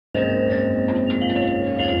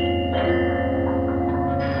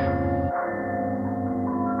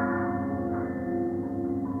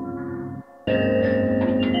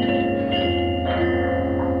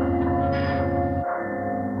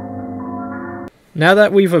Now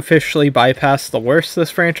that we've officially bypassed the worst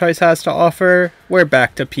this franchise has to offer, we're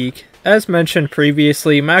back to peak. As mentioned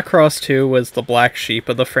previously, Macross 2 was the black sheep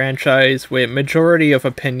of the franchise, with majority of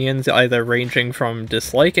opinions either ranging from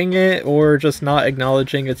disliking it or just not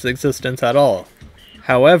acknowledging its existence at all.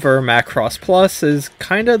 However, Macross Plus is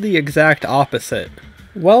kinda the exact opposite.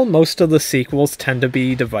 While most of the sequels tend to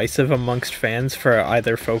be divisive amongst fans for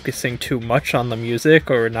either focusing too much on the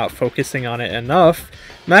music or not focusing on it enough,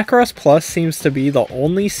 Macross Plus seems to be the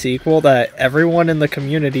only sequel that everyone in the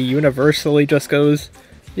community universally just goes,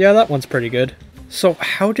 yeah, that one's pretty good. So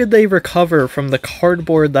how did they recover from the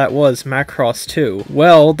cardboard that was Macross 2?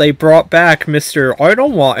 Well, they brought back Mr. I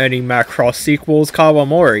don't want any Macross sequels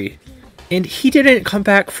Kawamori. And he didn't come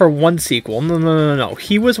back for one sequel, no.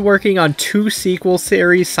 He was working on 2 sequel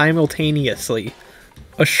series simultaneously.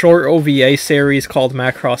 A short OVA series called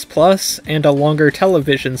Macross Plus, and a longer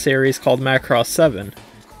television series called Macross 7.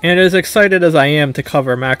 And as excited as I am to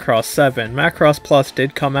cover Macross 7, Macross Plus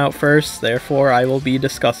did come out first, therefore I will be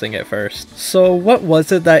discussing it first. So what was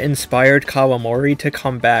it that inspired Kawamori to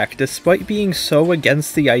come back, despite being so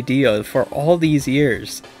against the idea for all these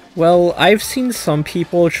years? Well, I've seen some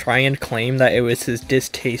people try and claim that it was his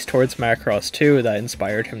distaste towards Macross 2 that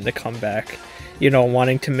inspired him to come back. You know,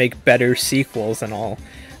 wanting to make better sequels and all.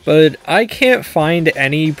 But I can't find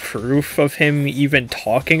any proof of him even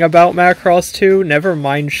talking about Macross 2, never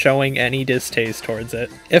mind showing any distaste towards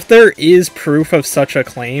it. If there is proof of such a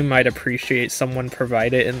claim, I'd appreciate someone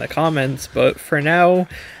provide it in the comments, but for now,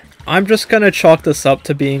 I'm just gonna chalk this up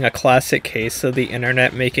to being a classic case of the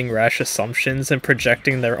internet making rash assumptions and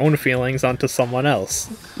projecting their own feelings onto someone else.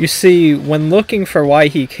 You see, when looking for why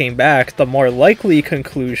he came back, the more likely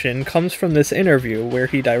conclusion comes from this interview where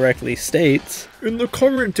he directly states, "In the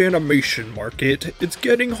current animation market, it's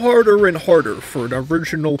getting harder and harder for an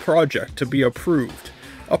original project to be approved.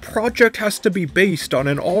 A project has to be based on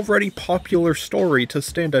an already popular story to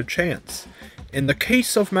stand a chance. In the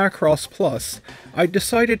case of Macross Plus, I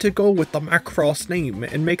decided to go with the Macross name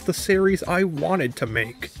and make the series I wanted to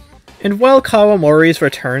make." And while Kawamori's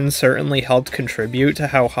return certainly helped contribute to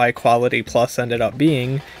how high quality Plus ended up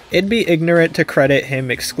being, it'd be ignorant to credit him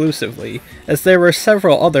exclusively, as there were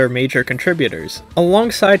several other major contributors.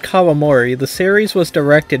 Alongside Kawamori, the series was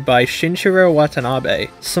directed by Shinichiro Watanabe.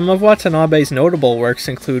 Some of Watanabe's notable works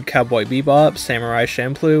include Cowboy Bebop, Samurai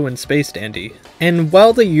Champloo, and Space Dandy. And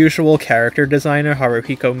while the usual character designer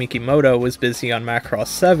Haruhiko Mikimoto was busy on Macross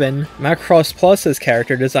 7, Macross Plus's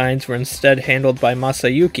character designs were instead handled by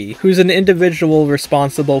Masayuki, who's an individual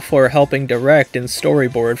responsible for helping direct and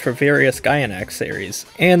storyboard for various Gainax series.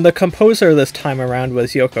 And the composer this time around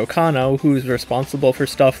was Yoko Kanno, who's responsible for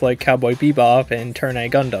stuff like Cowboy Bebop and Turn A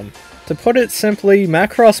Gundam. To put it simply,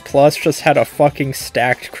 Macross Plus just had a fucking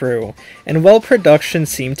stacked crew, and while production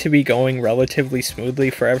seemed to be going relatively smoothly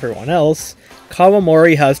for everyone else,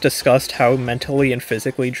 Kawamori has discussed how mentally and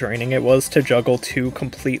physically draining it was to juggle 2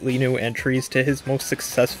 completely new entries to his most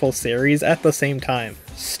successful series at the same time.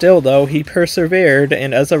 Still though, he persevered,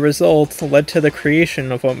 and as a result, led to the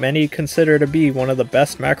creation of what many consider to be one of the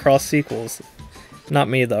best Macross sequels. Not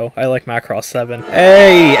me though, I like Macross 7.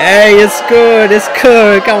 Hey, it's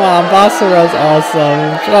good, come on, Basara's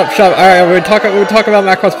awesome. Shut up, alright, we're talking about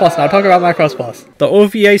Macross Plus now, talk about Macross Plus. The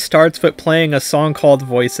OVA starts with playing a song called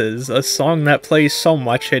Voices, a song that plays so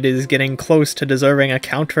much it is getting close to deserving a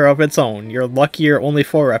counter of its own. You're lucky you're only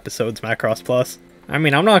 4 episodes, Macross Plus. I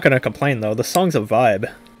mean, I'm not gonna complain though, the song's a vibe.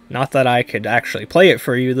 Not that I could actually play it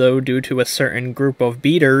for you though, due to a certain group of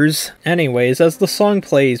beaters. Anyways, as the song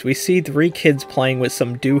plays, we see 3 kids playing with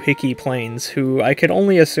some doohickey planes, who I could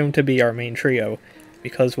only assume to be our main trio,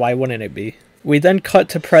 because why wouldn't it be? We then cut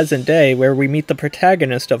to present day, where we meet the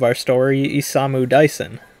protagonist of our story, Isamu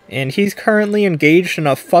Dyson. And he's currently engaged in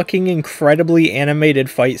a fucking incredibly animated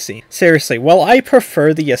fight scene. Seriously, while I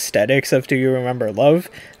prefer the aesthetics of Do You Remember Love,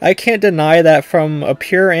 I can't deny that from a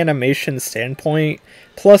pure animation standpoint,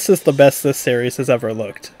 Plus is the best this series has ever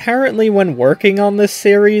looked. Apparently when working on this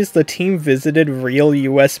series, the team visited real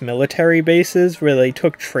US military bases where they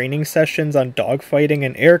took training sessions on dogfighting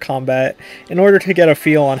and air combat in order to get a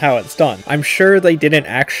feel on how it's done. I'm sure they didn't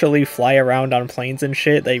actually fly around on planes and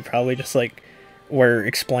shit, they probably just like were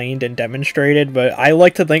explained and demonstrated, but I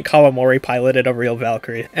like to think Kawamori piloted a real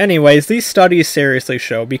Valkyrie. Anyways, these studies seriously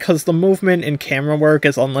show, because the movement and camera work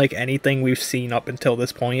is unlike anything we've seen up until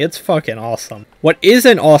this point, it's fucking awesome. What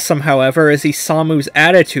isn't awesome, however, is Isamu's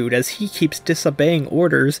attitude, as he keeps disobeying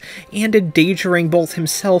orders and endangering both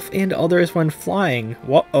himself and others when flying.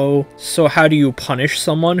 Whoa. So how do you punish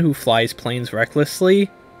someone who flies planes recklessly?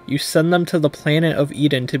 You send them to the planet of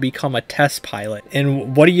Eden to become a test pilot,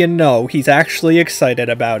 and what do you know, he's actually excited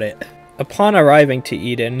about it. Upon arriving to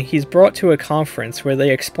Eden, he's brought to a conference where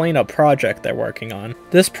they explain a project they're working on.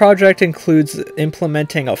 This project includes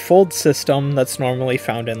implementing a fold system that's normally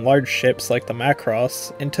found in large ships like the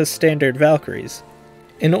Macross into standard Valkyries.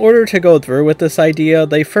 In order to go through with this idea,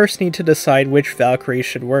 they first need to decide which Valkyrie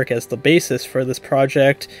should work as the basis for this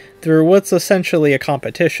project through what's essentially a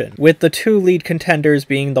competition, with the two lead contenders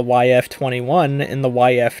being the YF-21 and the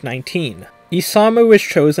YF-19. Isamu is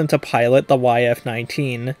chosen to pilot the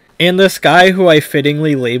YF-19, and this guy who I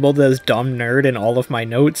fittingly labeled as dumb nerd in all of my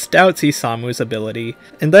notes doubts Isamu's ability,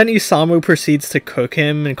 and then Isamu proceeds to cook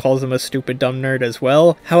him and calls him a stupid dumb nerd as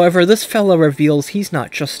well. However, this fella reveals he's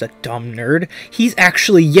not just a dumb nerd, he's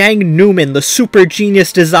actually Yang Newman, the super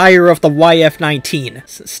genius desire of the YF-19.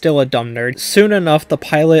 Still a dumb nerd. Soon enough, the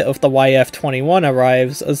pilot of the YF-21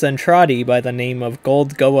 arrives, a Zentradi by the name of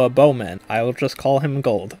Gold Goa Bowman. I'll just call him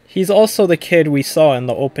Gold. He's also the kid we saw in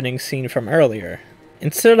the opening scene from earlier.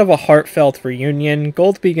 Instead of a heartfelt reunion,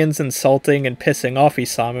 Gold begins insulting and pissing off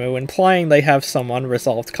Isamu, implying they have some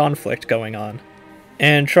unresolved conflict going on.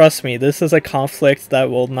 And trust me, this is a conflict that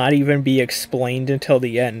will not even be explained until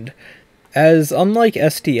the end, as unlike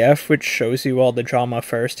SDF, which shows you all the drama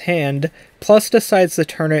firsthand, Plus decides to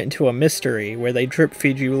turn it into a mystery, where they drip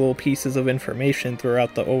feed you little pieces of information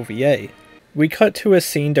throughout the OVA. We cut to a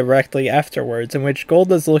scene directly afterwards in which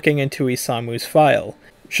Gold is looking into Isamu's file.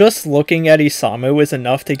 Just looking at Isamu is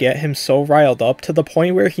enough to get him so riled up to the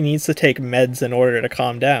point where he needs to take meds in order to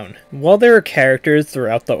calm down. While there are characters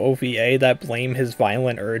throughout the OVA that blame his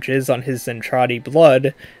violent urges on his Zentradi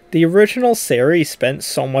blood, the original series spent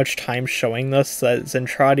so much time showing us that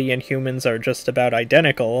Zentradi and humans are just about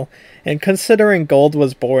identical, and considering Gold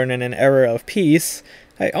was born in an era of peace,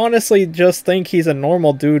 I honestly just think he's a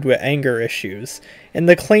normal dude with anger issues, and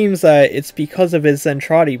the claims that it's because of his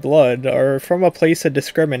Zentradi blood are from a place of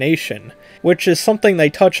discrimination, which is something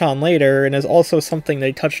they touch on later and is also something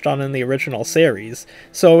they touched on in the original series,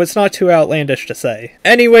 so it's not too outlandish to say.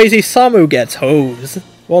 Anyways, Isamu gets hosed.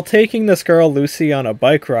 While taking this girl Lucy on a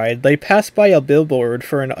bike ride, they pass by a billboard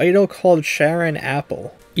for an idol called Sharon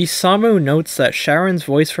Apple. Isamu notes that Sharon's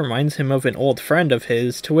voice reminds him of an old friend of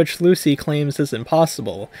his, to which Lucy claims is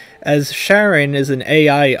impossible, as Sharon is an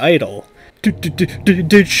AI idol.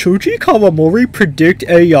 Did Shoji Kawamori predict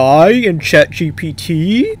AI in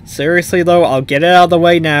ChatGPT? Seriously though, I'll get it out of the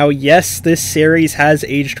way now. Yes, this series has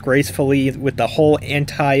aged gracefully with the whole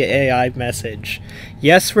anti-AI message.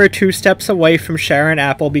 Yes, we're 2 steps away from Sharon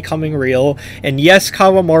Apple becoming real, and yes,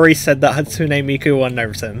 Kawamori said that Hatsune Miku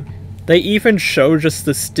unnerves him. They even show just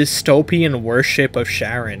this dystopian worship of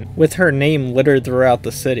Sharon, with her name littered throughout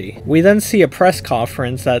the city. We then see a press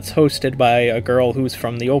conference that's hosted by a girl who's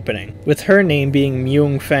from the opening, with her name being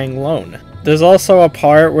Myung Fang Lone. There's also a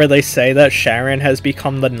part where they say that Sharon has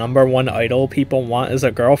become the #1 idol people want as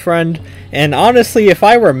a girlfriend, and honestly, if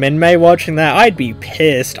I were Minmay watching that, I'd be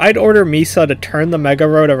pissed. I'd order Misa to turn the Mega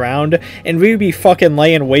Road around, and we'd be fucking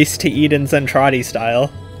laying waste to Eden Zentradi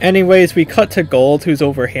style. Anyways, we cut to Gold, who's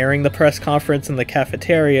overhearing the press conference in the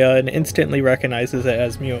cafeteria and instantly recognizes it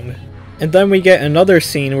as Myung. And then we get another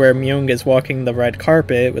scene where Myung is walking the red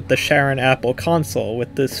carpet with the Sharon Apple console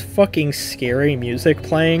with this fucking scary music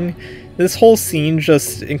playing. This whole scene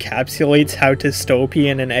just encapsulates how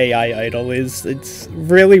dystopian an AI idol is. It's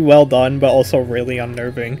really well done, but also really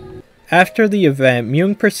unnerving. After the event,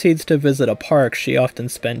 Myung proceeds to visit a park she often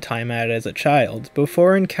spent time at as a child,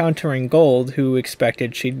 before encountering Gold, who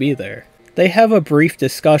expected she'd be there. They have a brief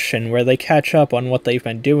discussion where they catch up on what they've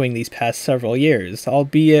been doing these past several years,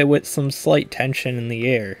 albeit with some slight tension in the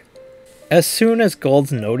air. As soon as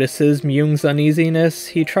Gold notices Myung's uneasiness,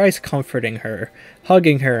 he tries comforting her,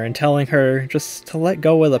 hugging her and telling her just to let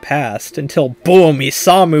go of the past, until boom,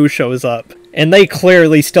 Isamu shows up. And they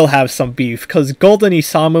clearly still have some beef, cause Gold and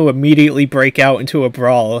Isamu immediately break out into a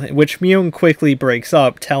brawl, which Myung quickly breaks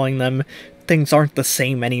up, telling them things aren't the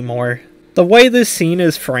same anymore. The way this scene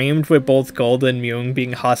is framed with both Gold and Myung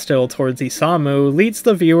being hostile towards Isamu leads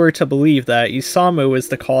the viewer to believe that Isamu is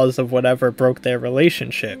the cause of whatever broke their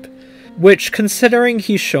relationship. Which, considering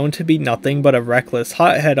he's shown to be nothing but a reckless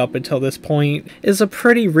hothead up until this point, is a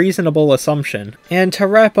pretty reasonable assumption. And to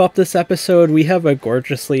wrap up this episode, we have a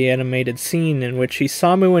gorgeously animated scene in which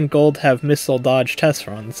Isamu and Gold have missile dodge test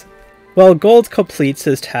runs. While Gold completes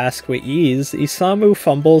his task with ease, Isamu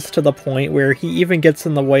fumbles to the point where he even gets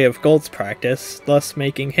in the way of Gold's practice, thus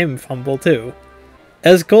making him fumble too.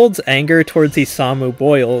 As Gold's anger towards Isamu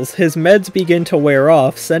boils, his meds begin to wear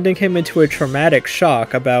off, sending him into a traumatic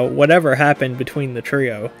shock about whatever happened between the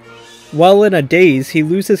trio. While in a daze, he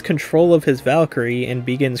loses control of his Valkyrie and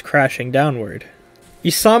begins crashing downward.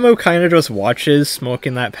 Isamu kinda just watches,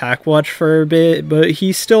 smoking that pack watch for a bit, but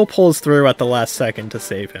he still pulls through at the last second to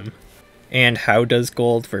save him. And how does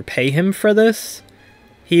Gold repay him for this?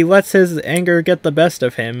 He lets his anger get the best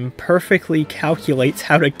of him, perfectly calculates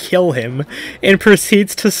how to kill him, and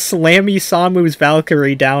proceeds to slam Isamu's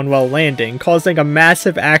Valkyrie down while landing, causing a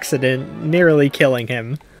massive accident, nearly killing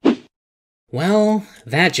him. Well,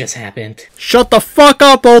 that just happened. Shut the fuck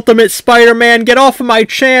up, Ultimate Spider-Man! Get off of my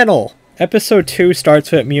channel! Episode 2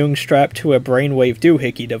 starts with Myung strapped to a brainwave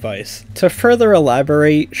doohickey device. To further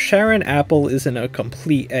elaborate, Sharon Apple isn't a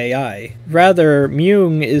complete AI. Rather,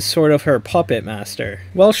 Myung is sort of her puppet master.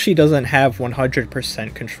 While she doesn't have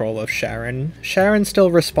 100% control of Sharon, Sharon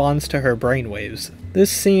still responds to her brainwaves.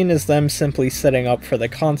 This scene is them simply setting up for the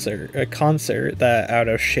concert, a concert that, out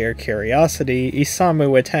of sheer curiosity,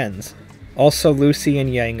 Isamu attends. Also, Lucy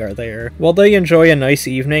and Yang are there. While they enjoy a nice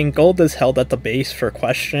evening, Gold is held at the base for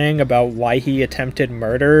questioning about why he attempted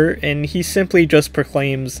murder, and he simply just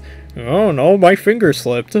proclaims, "Oh no, my finger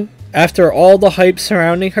slipped." After all the hype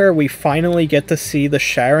surrounding her, we finally get to see the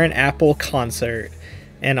Sharon Apple concert.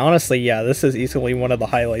 And honestly, yeah, this is easily one of the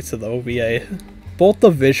highlights of the OVA. Both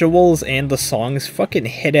the visuals and the songs fucking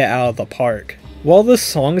hit it out of the park. While the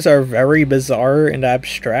songs are very bizarre and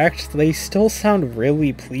abstract, they still sound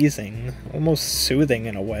really pleasing, almost soothing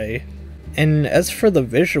in a way. And as for the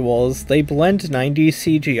visuals, they blend 90s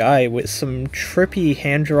CGI with some trippy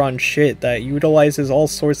hand-drawn shit that utilizes all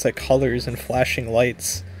sorts of colors and flashing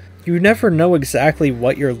lights. You never know exactly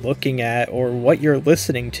what you're looking at or what you're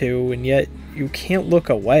listening to, and yet you can't look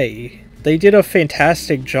away. They did a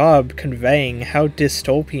fantastic job conveying how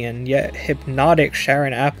dystopian yet hypnotic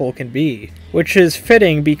Sharon Apple can be, which is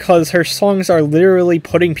fitting because her songs are literally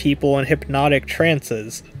putting people in hypnotic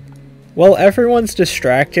trances. While everyone's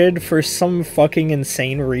distracted, for some fucking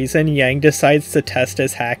insane reason, Yang decides to test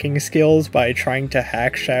his hacking skills by trying to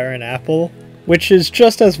hack Sharon Apple, which is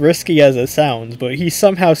just as risky as it sounds, but he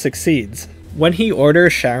somehow succeeds. When he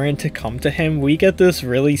orders Sharon to come to him, we get this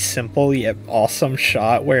really simple yet awesome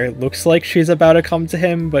shot where it looks like she's about to come to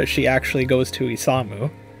him, but she actually goes to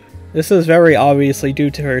Isamu. This is very obviously due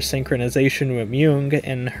to her synchronization with Myung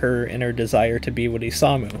and her inner desire to be with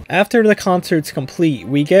Isamu. After the concert's complete,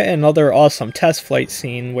 we get another awesome test flight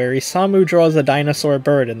scene where Isamu draws a dinosaur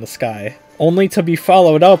bird in the sky, only to be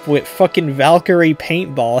followed up with fucking Valkyrie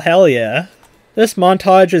paintball, hell yeah. This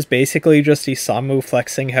montage is basically just Isamu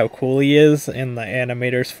flexing how cool he is, and the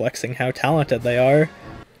animators flexing how talented they are.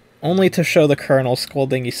 Only to show the Colonel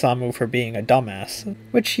scolding Isamu for being a dumbass.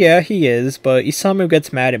 Which, yeah, he is, but Isamu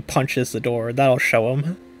gets mad and punches the door, that'll show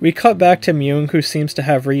him. We cut back to Myung, who seems to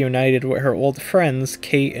have reunited with her old friends,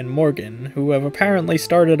 Kate and Morgan, who have apparently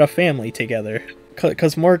started a family together.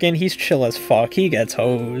 Cause Morgan, he's chill as fuck, he gets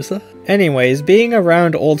hoes. Anyways, being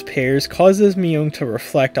around old pairs causes Myung to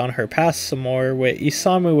reflect on her past some more, with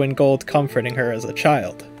Isamu and Gold comforting her as a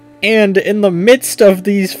child. And in the midst of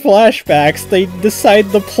these flashbacks, they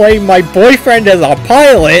decide to play My Boyfriend as a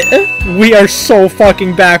Pilot! We are so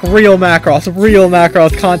fucking back, real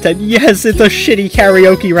Macross content. Yes, it's a shitty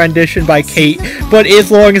karaoke rendition by Kate, but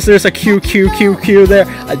as long as there's a QQQQ there,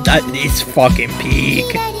 it's fucking peak.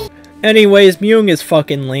 Anyways, Myung is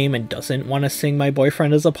fucking lame and doesn't want to sing My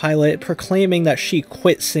Boyfriend as a Pilot, proclaiming that she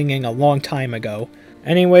quit singing a long time ago.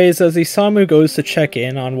 Anyways, as Isamu goes to check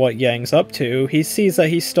in on what Yang's up to, he sees that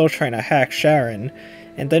he's still trying to hack Sharon,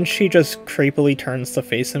 and then she just creepily turns to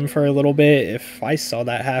face him for a little bit. If I saw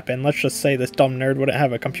that happen, let's just say this dumb nerd wouldn't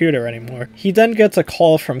have a computer anymore. He then gets a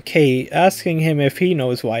call from Kate, asking him if he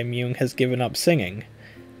knows why Myung has given up singing.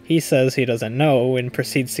 He says he doesn't know, and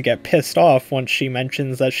proceeds to get pissed off once she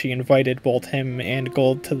mentions that she invited both him and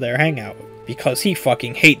Gold to their hangout, because he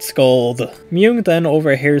fucking hates Gold. Myung then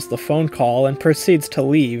overhears the phone call and proceeds to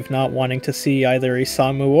leave, not wanting to see either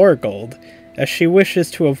Isamu or Gold, as she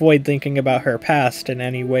wishes to avoid thinking about her past in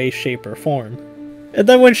any way, shape, or form. And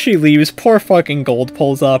then when she leaves, poor fucking Gold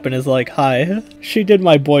pulls up and is like, "Hi, she did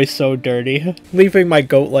my boy so dirty, leaving my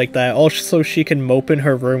goat like that, all so she can mope in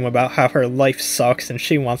her room about how her life sucks and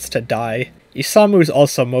she wants to die." Isamu's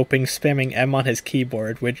also moping, spamming M on his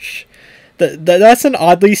keyboard, which... that's an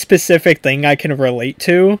oddly specific thing I can relate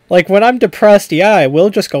to. Like, when I'm depressed, yeah, I will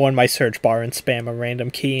just go in my search bar and spam a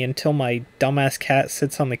random key until my dumbass cat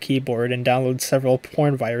sits on the keyboard and downloads several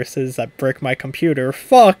porn viruses that brick my computer.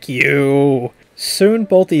 Fuck you! Soon,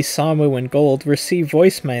 both Isamu and Gold receive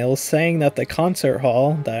voicemails saying that the concert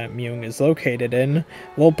hall that Myung is located in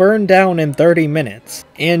will burn down in 30 minutes.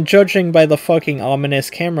 And judging by the fucking ominous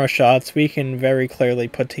camera shots, we can very clearly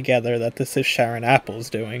put together that this is Sharon Apple's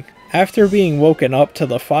doing. After being woken up to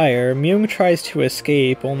the fire, Myung tries to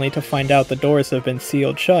escape only to find out the doors have been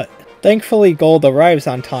sealed shut. Thankfully, Gold arrives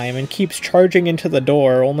on time and keeps charging into the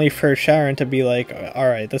door, only for Sharon to be like,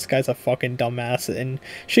 alright, this guy's a fucking dumbass, and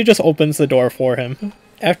she just opens the door for him.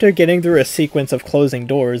 After getting through a sequence of closing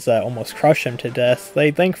doors that almost crush him to death,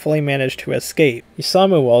 they thankfully manage to escape.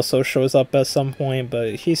 Isamu also shows up at some point,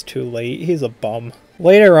 but he's too late, he's a bum.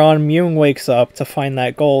 Later on, Myung wakes up to find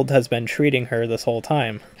that Gold has been treating her this whole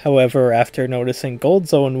time. However, after noticing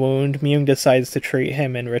Gold's own wound, Myung decides to treat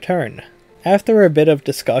him in return. After a bit of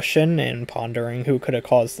discussion and pondering who could have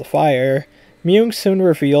caused the fire, Myung soon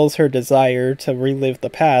reveals her desire to relive the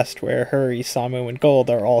past where her, Isamu, and Gold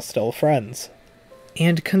are all still friends.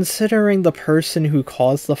 And considering the person who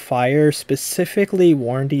caused the fire specifically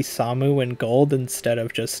warned Isamu and Gold instead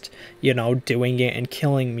of just, doing it and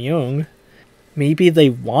killing Myung, maybe they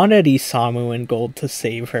wanted Isamu and Gold to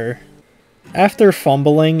save her. After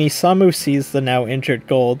fumbling, Isamu sees the now injured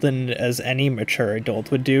Gold and, as any mature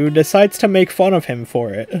adult would do, decides to make fun of him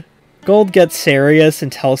for it. Gold gets serious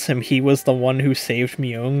and tells him he was the one who saved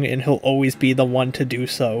Myung and he'll always be the one to do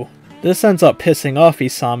so. This ends up pissing off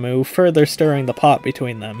Isamu, further stirring the pot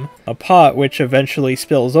between them. A pot which eventually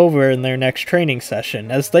spills over in their next training session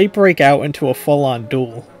as they break out into a full-on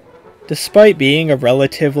duel. Despite being a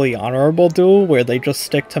relatively honorable duel where they just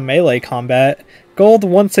stick to melee combat, Gold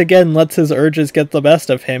once again lets his urges get the best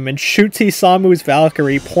of him and shoots Isamu's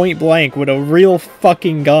Valkyrie point blank with a real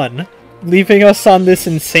fucking gun, leaving us on this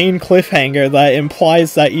insane cliffhanger that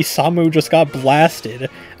implies that Isamu just got blasted.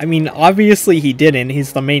 I mean, obviously he didn't,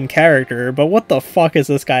 he's the main character, but what the fuck is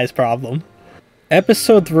this guy's problem?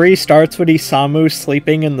 Episode 3 starts with Isamu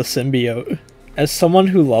sleeping in the symbiote. As someone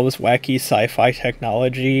who loves wacky sci-fi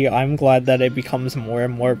technology, I'm glad that it becomes more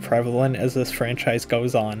and more prevalent as this franchise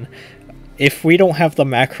goes on. If we don't have the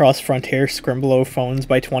Macross Frontier Scrimblow phones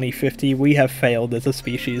by 2050, we have failed as a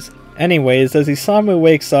species. Anyways, as Isamu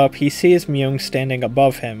wakes up, he sees Myung standing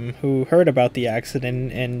above him, who heard about the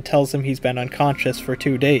accident and tells him he's been unconscious for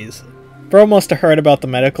 2 days. Bro must have heard about the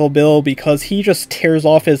medical bill because he just tears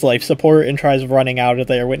off his life support and tries running out of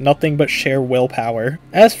there with nothing but sheer willpower.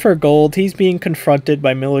 As for Gold, he's being confronted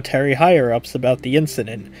by military higher-ups about the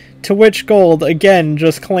incident, to which Gold again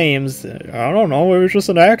just claims, I don't know, it was just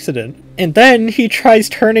an accident. And then he tries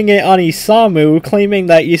turning it on Isamu, claiming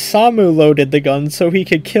that Isamu loaded the gun so he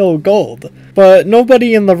could kill Gold. But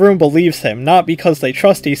nobody in the room believes him, not because they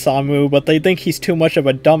trust Isamu, but they think he's too much of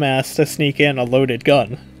a dumbass to sneak in a loaded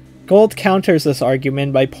gun. Gold counters this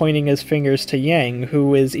argument by pointing his fingers to Yang,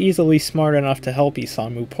 who is easily smart enough to help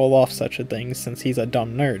Isamu pull off such a thing since he's a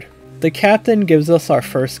dumb nerd. The captain gives us our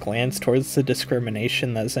first glance towards the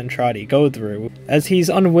discrimination that Zentradi go through, as he's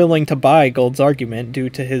unwilling to buy Gold's argument due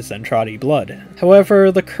to his Zentradi blood. However,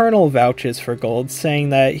 the colonel vouches for Gold, saying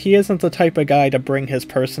that he isn't the type of guy to bring his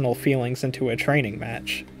personal feelings into a training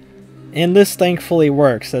match. And this thankfully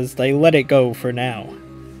works, as they let it go for now.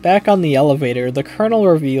 Back on the elevator, the colonel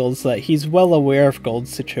reveals that he's well aware of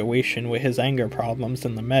Gold's situation with his anger problems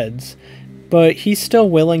and the meds, but he's still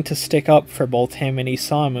willing to stick up for both him and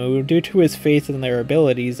Isamu due to his faith in their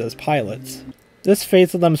abilities as pilots. This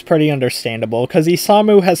faith in them's pretty understandable, because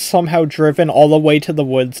Isamu has somehow driven all the way to the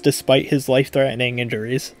woods despite his life-threatening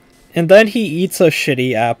injuries. And then he eats a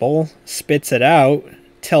shitty apple, spits it out,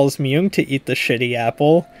 tells Myung to eat the shitty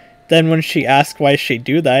apple. Then when she asks why she'd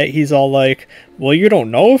do that, he's all like, well, you don't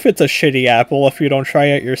know if it's a shitty apple if you don't try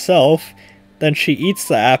it yourself. Then she eats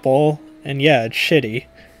the apple, and yeah, it's shitty.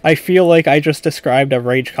 I feel like I just described a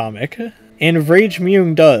Rage comic. And Rage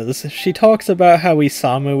Myung does. She talks about how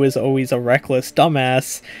Isamu is always a reckless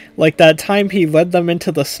dumbass, like that time he led them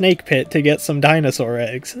into the snake pit to get some dinosaur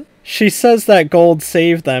eggs. She says that Gold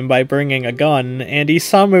saved them by bringing a gun, and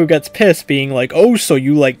Isamu gets pissed being like, oh, so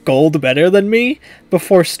you like Gold better than me?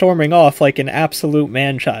 Before storming off like an absolute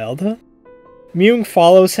man-child. Myung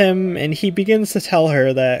follows him, and he begins to tell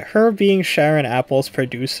her that her being Sharon Apple's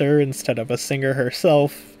producer instead of a singer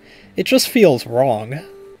herself, it just feels wrong.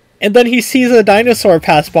 And then he sees a dinosaur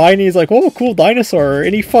pass by and he's like, oh, cool dinosaur,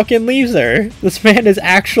 and he fucking leaves her. This man is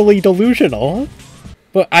actually delusional.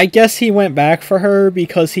 But I guess he went back for her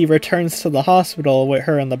because he returns to the hospital with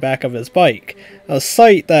her in the back of his bike, a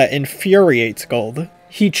sight that infuriates Gold.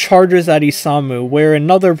 He charges at Isamu, where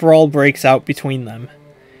another brawl breaks out between them.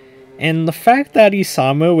 And the fact that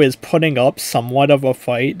Isamu is putting up somewhat of a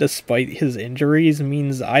fight despite his injuries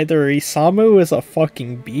means either Isamu is a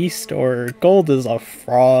fucking beast or Gold is a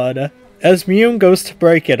fraud. As Myung goes to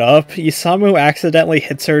break it up, Isamu accidentally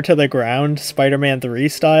hits her to the ground, Spider-Man 3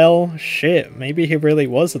 style. Shit, maybe he really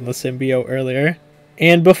was in the symbiote earlier.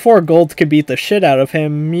 And before Gold could beat the shit out of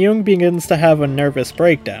him, Myung begins to have a nervous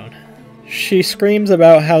breakdown. She screams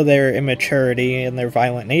about how their immaturity and their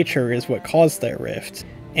violent nature is what caused their rift.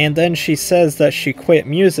 And then she says that she quit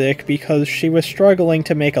music because she was struggling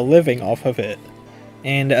to make a living off of it,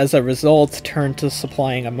 and as a result turned to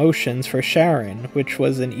supplying emotions for Sharon, which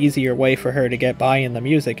was an easier way for her to get by in the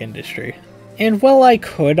music industry. And while I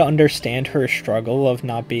could understand her struggle of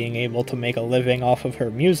not being able to make a living off of her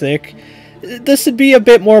music, this would be a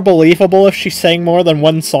bit more believable if she sang more than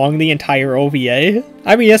one song the entire OVA.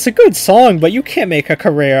 I mean, it's a good song, but you can't make a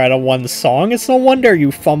career out of one song. It's no wonder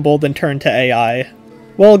you fumbled and turned to AI.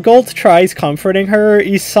 While Gold tries comforting her,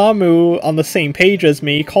 Isamu, on the same page as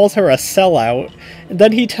me, calls her a sellout, and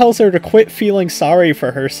then he tells her to quit feeling sorry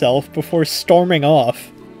for herself before storming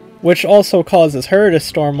off, which also causes her to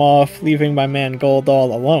storm off, leaving my man Gold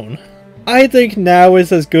all alone. I think now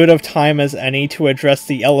is as good of time as any to address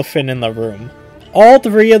the elephant in the room. All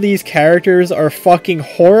three of these characters are fucking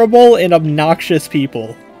horrible and obnoxious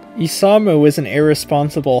people. Isamu is an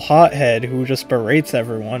irresponsible hothead who just berates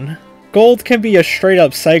everyone. Gold can be a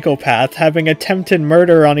straight-up psychopath, having attempted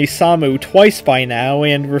murder on Isamu twice by now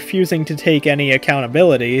and refusing to take any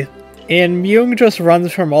accountability. And Myung just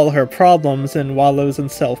runs from all her problems and wallows in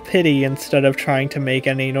self-pity instead of trying to make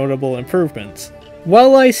any notable improvements.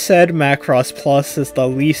 While I said Macross Plus is the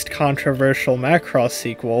least controversial Macross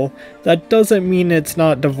sequel, that doesn't mean it's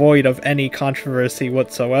not devoid of any controversy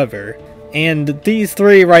whatsoever. And these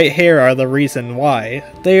three right here are the reason why.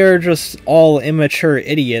 They are just all immature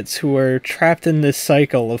idiots who are trapped in this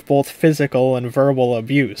cycle of both physical and verbal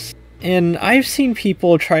abuse. And I've seen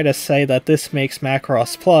people try to say that this makes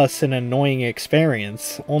Macross Plus an annoying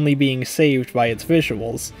experience, only being saved by its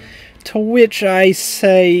visuals. To which I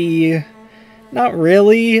say, not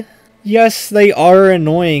really. Yes, they are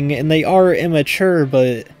annoying and they are immature,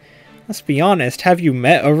 but let's be honest, have you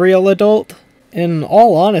met a real adult? In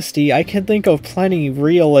all honesty, I can think of plenty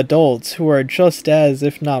real adults who are just as,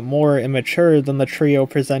 if not more, immature than the trio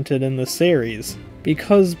presented in the series.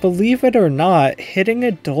 Because, believe it or not, hitting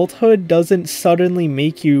adulthood doesn't suddenly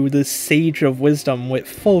make you the sage of wisdom with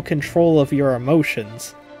full control of your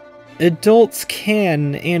emotions. Adults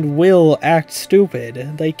can and will act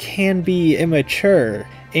stupid, they can be immature,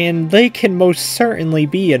 and they can most certainly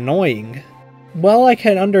be annoying. While I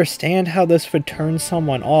can understand how this would turn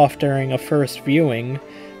someone off during a first viewing,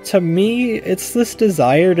 to me, it's this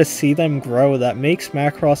desire to see them grow that makes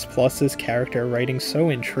Macross Plus's character writing so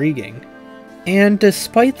intriguing. And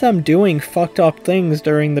despite them doing fucked up things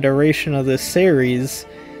during the duration of this series,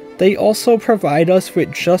 they also provide us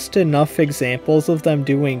with just enough examples of them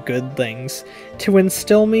doing good things to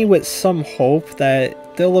instill me with some hope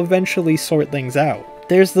that they'll eventually sort things out.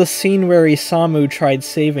 There's the scene where Isamu tried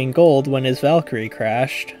saving Gold when his Valkyrie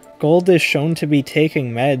crashed. Gold is shown to be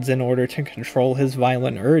taking meds in order to control his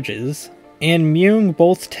violent urges. And Myung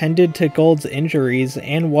both tended to Gold's injuries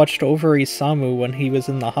and watched over Isamu when he was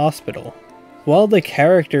in the hospital. While the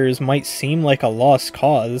characters might seem like a lost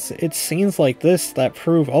cause, it's scenes like this that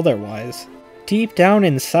prove otherwise. Deep down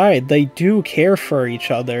inside, they do care for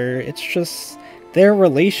each other, it's just their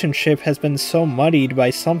relationship has been so muddied by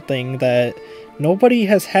something that nobody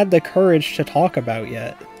has had the courage to talk about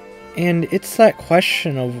yet. And it's that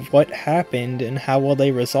question of what happened and how will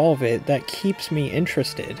they resolve it that keeps me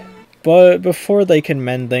interested. But before they can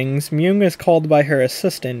mend things, Myung is called by her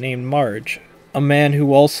assistant named Marge, a man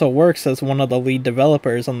who also works as one of the lead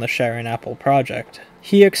developers on the Sharon Apple project.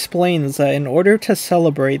 He explains that in order to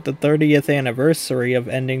celebrate the 30th anniversary of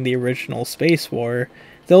ending the original Space War,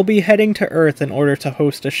 they'll be heading to Earth in order to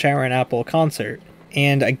host a Sharon Apple concert.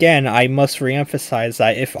 And again, I must reemphasize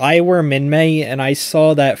that if I were Minmay and I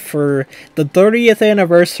saw that for the 30th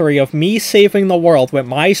anniversary of me saving the world with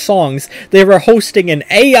my songs, they were hosting an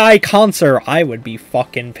AI concert, I would be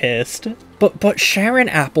fucking pissed. But Sharon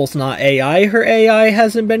Apple's not AI, her AI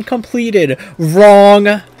hasn't been completed.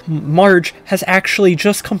 Wrong! Marge has actually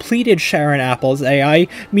just completed Sharon Apple's AI,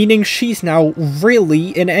 meaning she's now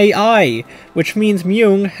really an AI, which means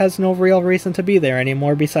Myung has no real reason to be there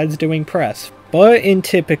anymore besides doing press. But in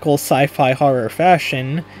typical sci-fi horror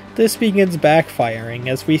fashion, this begins backfiring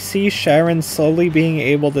as we see Sharon slowly being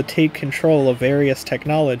able to take control of various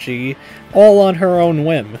technology, all on her own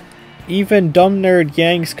whim. Even dumb nerd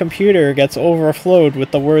Yang's computer gets overflowed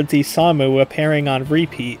with the words Isamu appearing on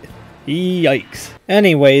repeat. Yikes.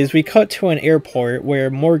 Anyways, we cut to an airport where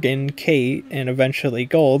Morgan, Kate, and eventually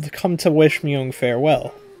Gold come to wish Myung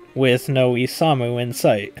farewell, with no Isamu in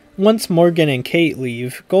sight. Once Morgan and Kate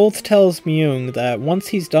leave, Gold tells Myung that once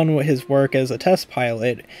he's done with his work as a test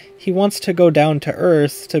pilot, he wants to go down to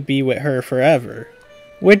Earth to be with her forever.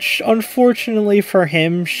 Which, unfortunately for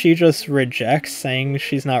him, she just rejects, saying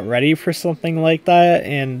she's not ready for something like that,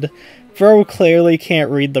 and Bro clearly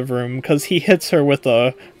can't read the room because he hits her with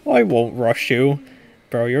a, "I won't rush you."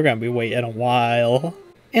 bro, you're gonna be waiting a while.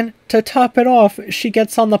 And to top it off, she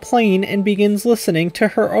gets on the plane and begins listening to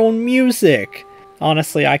her own music.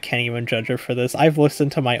 Honestly, I can't even judge her for this. I've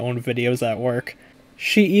listened to my own videos at work.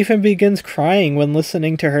 She even begins crying when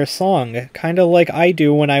listening to her song, kinda like I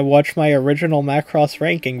do when I watch my original Macross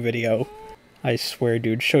ranking video. I swear,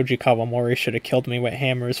 dude, Shoji Kawamori should have killed me with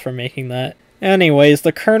hammers for making that. Anyways,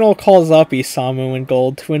 the Colonel calls up Isamu and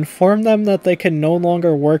Gold to inform them that they can no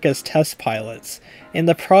longer work as test pilots, and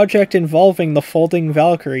the project involving the Folding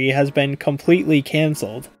Valkyrie has been completely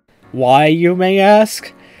cancelled. Why, you may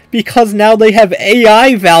ask? Because now they have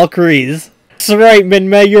AI Valkyries! That's right,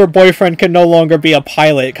 Minmay, your boyfriend can no longer be a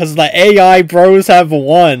pilot, because the AI bros have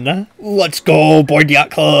won. Let's go, Board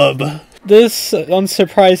Yacht Club! This,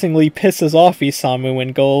 unsurprisingly, pisses off Isamu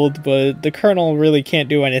and Gold, but the Colonel really can't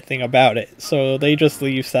do anything about it, so they just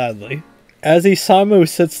leave sadly. As Isamu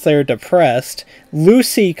sits there depressed,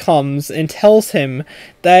 Lucy comes and tells him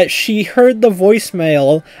that she heard the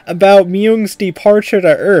voicemail about Myung's departure to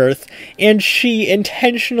Earth, and she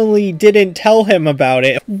intentionally didn't tell him about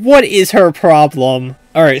it. What is her problem?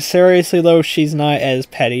 Alright, seriously though, she's not as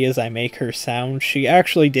petty as I make her sound. She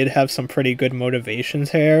actually did have some pretty good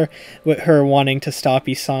motivations here, with her wanting to stop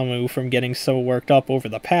Isamu from getting so worked up over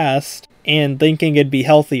the past, and thinking it'd be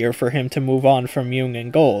healthier for him to move on from Myung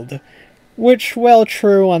and Gold. Which, while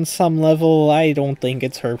true on some level, I don't think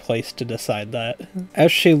it's her place to decide that. As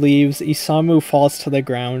she leaves, Isamu falls to the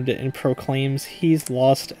ground and proclaims he's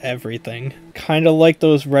lost everything. Kinda like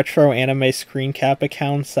those retro anime screen cap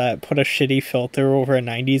accounts that put a shitty filter over a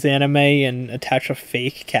 90s anime and attach a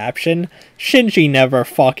fake caption. Shinji never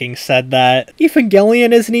fucking said that.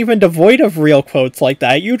 Evangelion isn't even devoid of real quotes like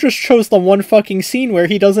that, you just chose the one fucking scene where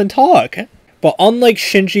he doesn't talk. But unlike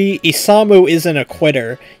Shinji, Isamu isn't a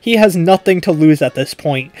quitter. He has nothing to lose at this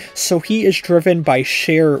point, so he is driven by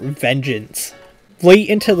sheer vengeance. Late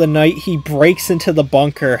into the night, he breaks into the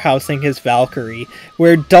bunker housing his Valkyrie,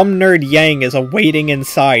 where dumb nerd Yang is awaiting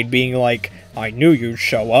inside, being like, "I knew you'd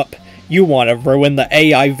show up. You want to ruin the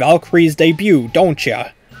AI Valkyrie's debut, don't ya?"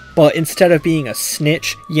 But instead of being a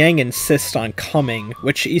snitch, Yang insists on coming,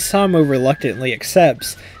 which Isamu reluctantly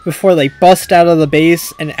accepts, before they bust out of the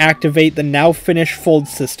base and activate the now finished Fold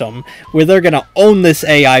system, where they're gonna own this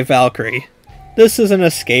AI Valkyrie. This is an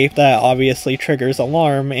escape that obviously triggers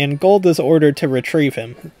alarm, and Gold is ordered to retrieve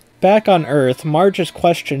him. Back on Earth, Marge is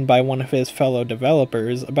questioned by one of his fellow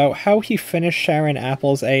developers about how he finished Sharon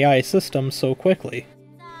Apple's AI system so quickly.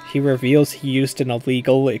 He reveals he used an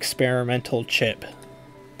illegal experimental chip.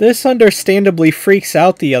 This understandably freaks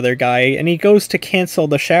out the other guy, and he goes to cancel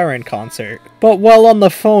the Sharon concert. But while on the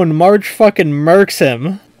phone, Marge fucking murks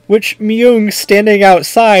him, which Myung, standing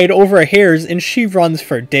outside, overhears, and she runs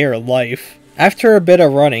for dear life. After a bit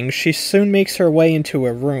of running, she soon makes her way into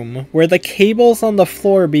a room, where the cables on the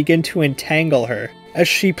floor begin to entangle her. As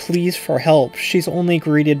she pleads for help, she's only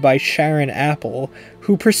greeted by Sharon Apple,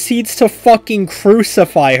 who proceeds to fucking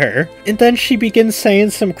crucify her. And then she begins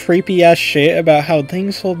saying some creepy ass shit about how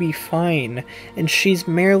things will be fine, and she's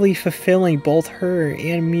merely fulfilling both her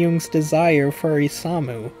and Myung's desire for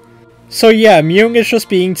Isamu. So yeah, Myung is just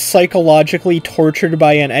being psychologically tortured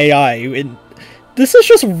by an AI, and this is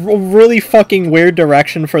just a really fucking weird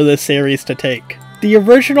direction for this series to take. The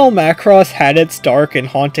original Macross had its dark and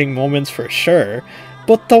haunting moments for sure,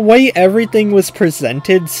 but the way everything was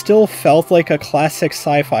presented still felt like a classic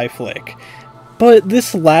sci-fi flick. But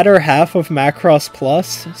this latter half of Macross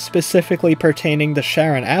Plus, specifically pertaining to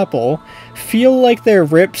Sharon Apple, feel like they're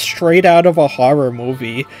ripped straight out of a horror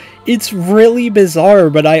movie. It's really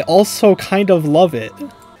bizarre, but I also kind of love it.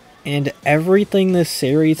 And everything this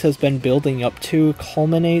series has been building up to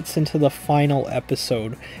culminates into the final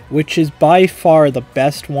episode, which is by far the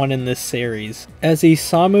best one in this series. As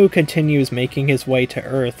Isamu continues making his way to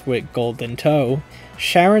Earth with Gold in tow,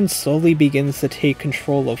 Sharon slowly begins to take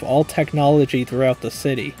control of all technology throughout the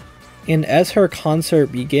city. And as her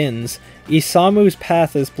concert begins, Isamu's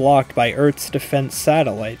path is blocked by Earth's defense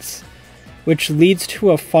satellites, which leads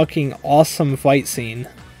to a fucking awesome fight scene,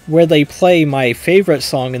 where they play my favorite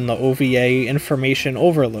song in the OVA, Information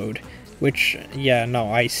Overload, which, yeah,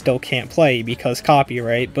 no, I still can't play because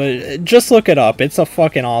copyright, but just look it up, it's a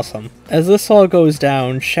fucking awesome. As this all goes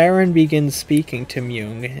down, Sharon begins speaking to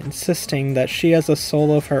Myung, insisting that she has a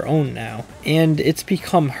soul of her own now, and it's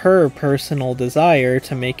become her personal desire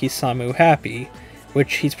to make Isamu happy,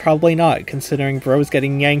 which he's probably not, considering bro's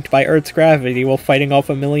getting yanked by Earth's gravity while fighting off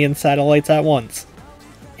a million satellites at once.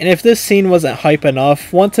 And if this scene wasn't hype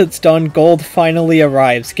enough, once it's done, Gold finally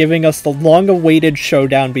arrives, giving us the long-awaited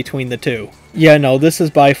showdown between the two. Yeah, no, this is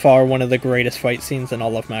by far one of the greatest fight scenes in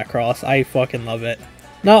all of Macross. I fucking love it.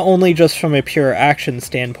 Not only just from a pure action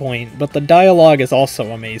standpoint, but the dialogue is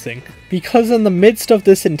also amazing. Because in the midst of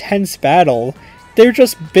this intense battle, they're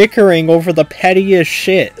just bickering over the pettiest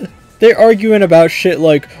shit. They're arguing about shit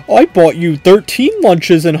like, I bought you 13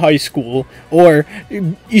 lunches in high school, or,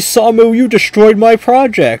 Isamu, you destroyed my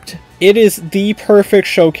project. It is the perfect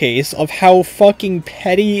showcase of how fucking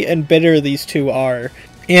petty and bitter these two are.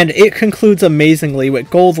 And it concludes amazingly with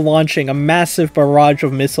Gold launching a massive barrage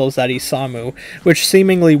of missiles at Isamu, which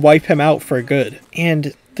seemingly wipe him out for good.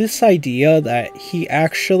 And this idea that he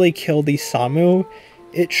actually killed Isamu,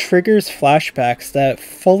 it triggers flashbacks that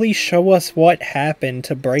fully show us what happened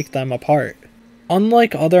to break them apart.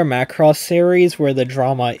 Unlike other Macross series where the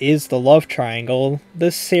drama is the love triangle,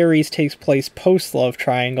 this series takes place post-love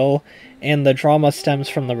triangle, and the drama stems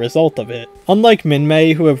from the result of it. Unlike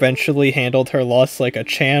Minmay, who eventually handled her loss like a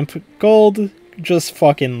champ, Gold just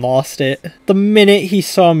fucking lost it. The minute he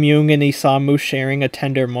saw Myung and Isamu sharing a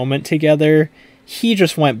tender moment together, he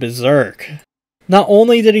just went berserk. Not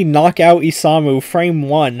only did he knock out Isamu frame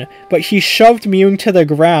 1, but he shoved Myung to the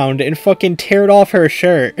ground and fucking teared off her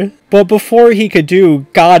shirt. But before he could do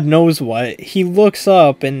God knows what, he looks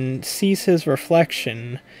up and sees his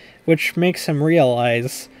reflection, which makes him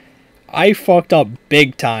realize, I fucked up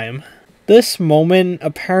big time. This moment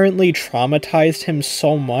apparently traumatized him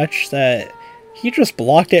so much that he just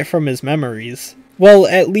blocked it from his memories. Well,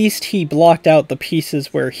 at least he blocked out the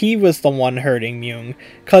pieces where he was the one hurting Myung,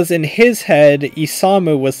 cause in his head,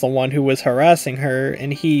 Isamu was the one who was harassing her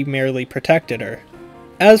and he merely protected her.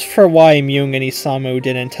 As for why Myung and Isamu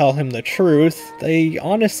didn't tell him the truth, they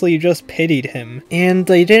honestly just pitied him, and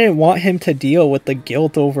they didn't want him to deal with the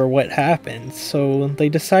guilt over what happened, so they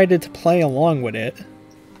decided to play along with it,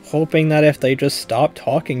 hoping that if they just stopped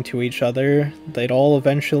talking to each other, they'd all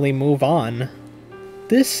eventually move on.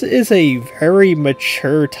 This is a very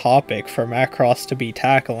mature topic for Macross to be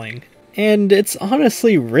tackling, and it's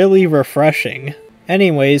honestly really refreshing.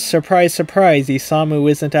 Anyways, surprise surprise,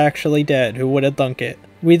 Isamu isn't actually dead, who would have thunk it?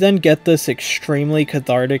 We then get this extremely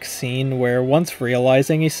cathartic scene where once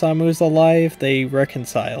realizing Isamu's alive, they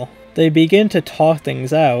reconcile. They begin to talk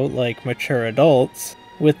things out like mature adults,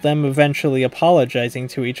 with them eventually apologizing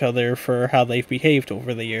to each other for how they've behaved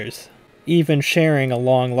over the years, even sharing a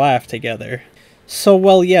long laugh together. So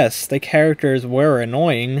while yes, the characters were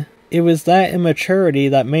annoying, it was that immaturity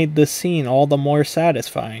that made this scene all the more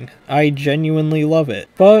satisfying. I genuinely love it.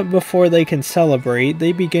 But before they can celebrate,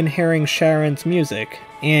 they begin hearing Sharon's music,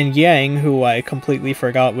 and Yang, who I completely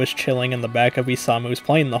forgot was chilling in the back of Isamu's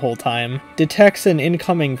plane the whole time, detects an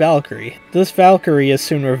incoming Valkyrie. This Valkyrie is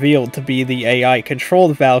soon revealed to be the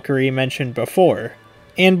AI-controlled Valkyrie mentioned before.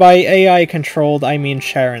 And by AI-controlled, I mean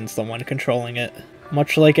Sharon's the one controlling it,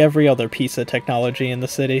 much like every other piece of technology in the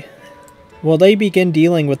city. While they begin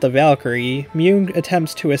dealing with the Valkyrie, Myung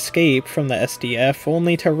attempts to escape from the SDF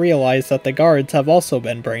only to realize that the guards have also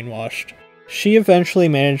been brainwashed. She eventually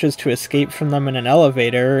manages to escape from them in an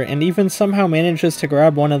elevator, and even somehow manages to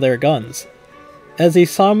grab one of their guns. As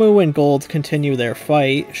Isamu and Gold continue their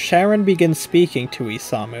fight, Sharon begins speaking to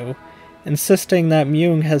Isamu, insisting that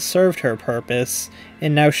Myung has served her purpose,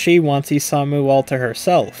 and now she wants Isamu all to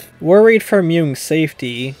herself. Worried for Myung's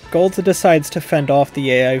safety, Gold decides to fend off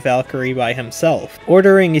the AI Valkyrie by himself,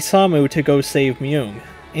 ordering Isamu to go save Myung.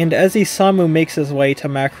 And as Isamu makes his way to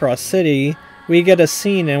Macross City, we get a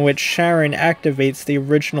scene in which Sharon activates the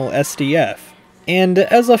original SDF. And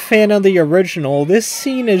as a fan of the original, this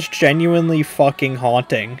scene is genuinely fucking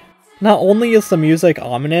haunting. Not only is the music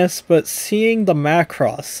ominous, but seeing the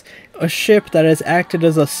Macross, a ship that has acted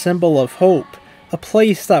as a symbol of hope, a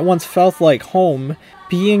place that once felt like home,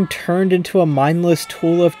 being turned into a mindless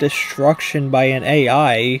tool of destruction by an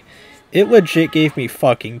AI, it legit gave me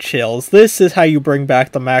fucking chills. This is how you bring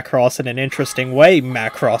back the Macross in an interesting way,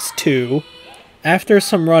 Macross 2. After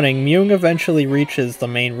some running, Myung eventually reaches the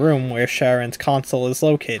main room where Sharon's console is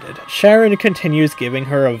located. Sharon continues giving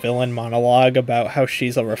her a villain monologue about how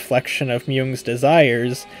she's a reflection of Myung's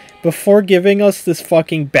desires, before giving us this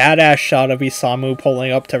fucking badass shot of Isamu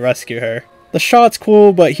pulling up to rescue her. The shot's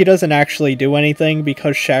cool, but he doesn't actually do anything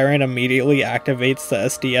because Sharon immediately activates the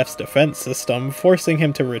SDF's defense system, forcing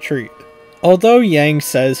him to retreat. Although Yang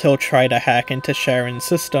says he'll try to hack into Sharon's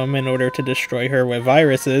system in order to destroy her with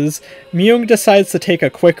viruses, Myung decides to take a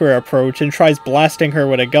quicker approach and tries blasting her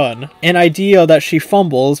with a gun. An idea that she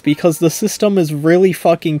fumbles because the system is really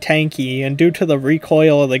fucking tanky, and due to the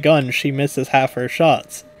recoil of the gun she misses half her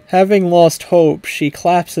shots. Having lost hope, she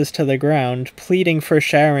collapses to the ground, pleading for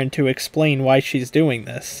Sharon to explain why she's doing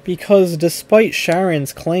this. Because despite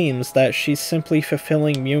Sharon's claims that she's simply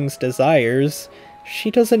fulfilling Myung's desires,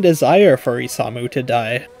 She doesn't desire for Isamu to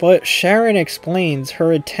die, but Sharon explains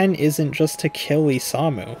her intent isn't just to kill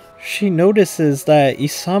Isamu. She notices that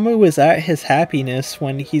Isamu is at his happiness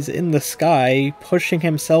when he's in the sky, pushing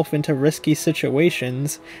himself into risky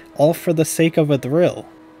situations, all for the sake of a thrill.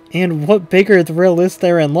 And what bigger thrill is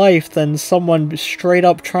there in life than someone straight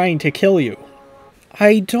up trying to kill you?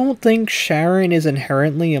 I don't think Sharon is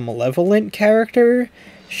inherently a malevolent character.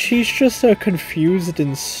 She's just a confused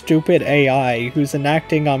and stupid AI who's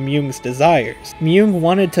enacting on Myung's desires. Myung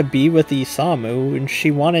wanted to be with Isamu, and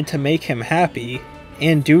she wanted to make him happy.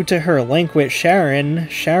 And due to her link with Sharon,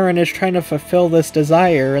 Sharon is trying to fulfill this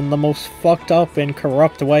desire in the most fucked up and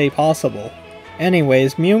corrupt way possible.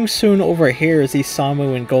 Anyways, Myung soon overhears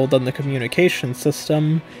Isamu and Gold on the communication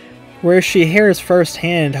system, where she hears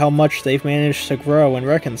firsthand how much they've managed to grow and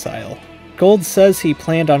reconcile. Gold says he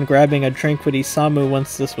planned on grabbing a drink with Isamu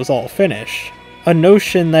once this was all finished, a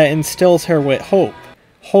notion that instills her with hope.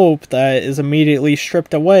 Hope that is immediately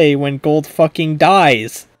stripped away when Gold fucking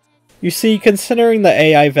dies. You see, considering the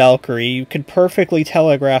AI Valkyrie could perfectly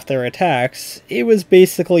telegraph their attacks, it was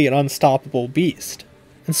basically an unstoppable beast.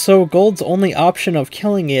 And so Gold's only option of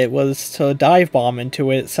killing it was to dive bomb into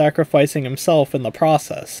it, sacrificing himself in the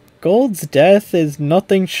process. Gold's death is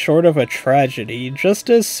nothing short of a tragedy.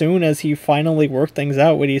 Just as soon as he finally worked things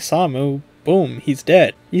out with Isamu, boom, he's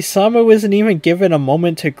dead. Isamu isn't even given a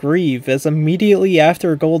moment to grieve, as immediately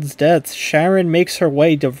after Gold's death, Sharon makes her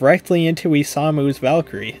way directly into Isamu's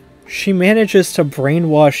Valkyrie. She manages to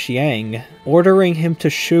brainwash Yang, ordering him to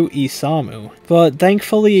shoot Isamu, but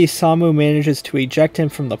thankfully Isamu manages to eject him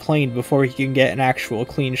from the plane before he can get an actual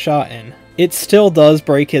clean shot in. It still does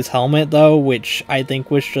break his helmet though, which I think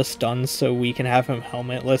was just done so we can have him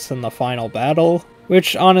helmetless in the final battle.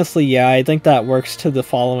 Which honestly, yeah, I think that works to the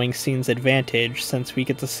following scene's advantage since we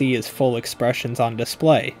get to see his full expressions on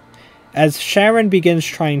display. As Sharon begins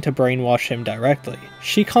trying to brainwash him directly,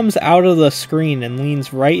 she comes out of the screen and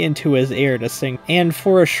leans right into his ear to sing, and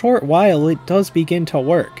for a short while it does begin to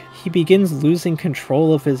work. He begins losing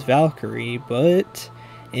control of his Valkyrie, but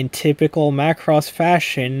in typical Macross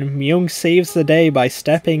fashion, Myung saves the day by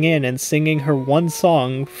stepping in and singing her one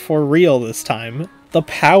song for real this time. The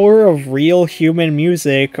power of real human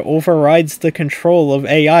music overrides the control of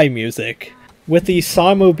AI music, with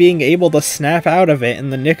Isamu being able to snap out of it in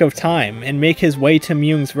the nick of time and make his way to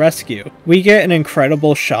Myung's rescue. We get an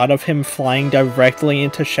incredible shot of him flying directly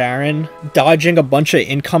into Sharon, dodging a bunch of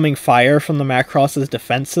incoming fire from the Macross's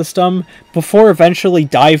defense system, before eventually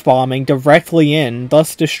dive bombing directly in,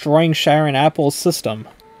 thus destroying Sharon Apple's system.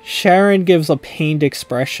 Sharon gives a pained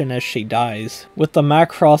expression as she dies, with the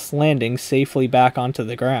Macross landing safely back onto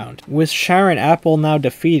the ground. With Sharon Apple now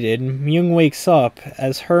defeated, Myung wakes up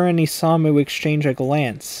as her and Isamu exchange a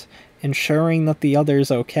glance, ensuring that the other's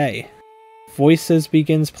okay. Voices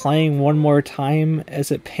begins playing one more time as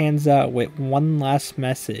it pans out with one last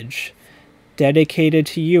message. Dedicated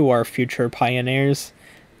to you, our future pioneers.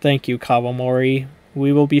 Thank you, Kawamori.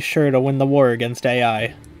 We will be sure to win the war against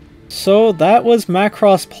AI. So that was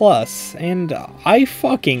Macross Plus, and I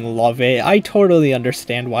fucking love it. I totally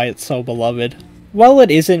understand why it's so beloved. While it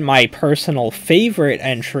isn't my personal favorite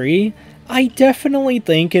entry, I definitely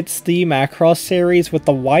think it's the Macross series with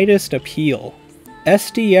the widest appeal.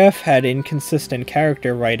 SDF had inconsistent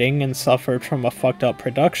character writing and suffered from a fucked up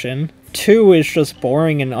production. 2 is just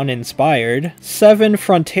boring and uninspired. 7,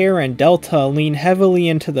 Frontier, and Delta lean heavily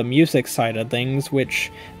into the music side of things,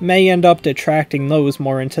 which may end up detracting those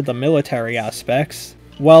more into the military aspects.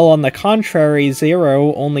 While on the contrary,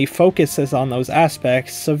 0 only focuses on those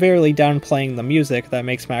aspects, severely downplaying the music that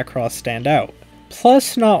makes Macross stand out.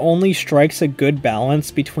 Plus not only strikes a good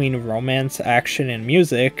balance between romance, action, and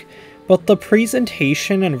music, but the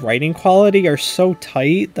presentation and writing quality are so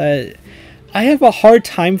tight that I have a hard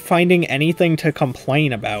time finding anything to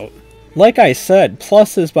complain about. Like I said,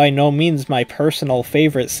 Plus is by no means my personal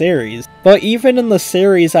favorite series, but even in the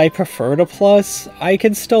series I prefer to Plus, I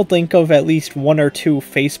can still think of at least 1 or 2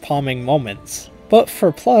 face-palming moments. But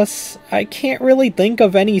for Plus, I can't really think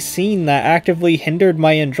of any scene that actively hindered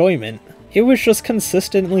my enjoyment. It was just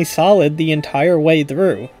consistently solid the entire way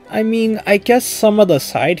through. I mean, I guess some of the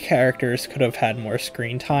side characters could have had more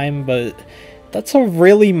screen time, but that's a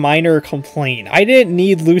really minor complaint. I didn't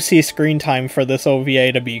need Lucy's screen time for this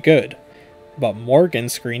OVA to be good. But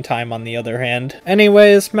Morgan's screen time on the other hand.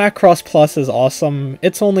 Anyways, Macross Plus is awesome.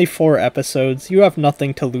 It's only 4 episodes, you have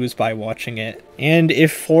nothing to lose by watching it. And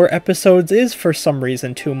if 4 episodes is for some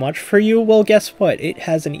reason too much for you, well guess what? It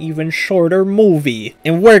has an even shorter movie.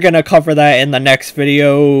 And we're gonna cover that in the next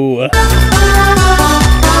video.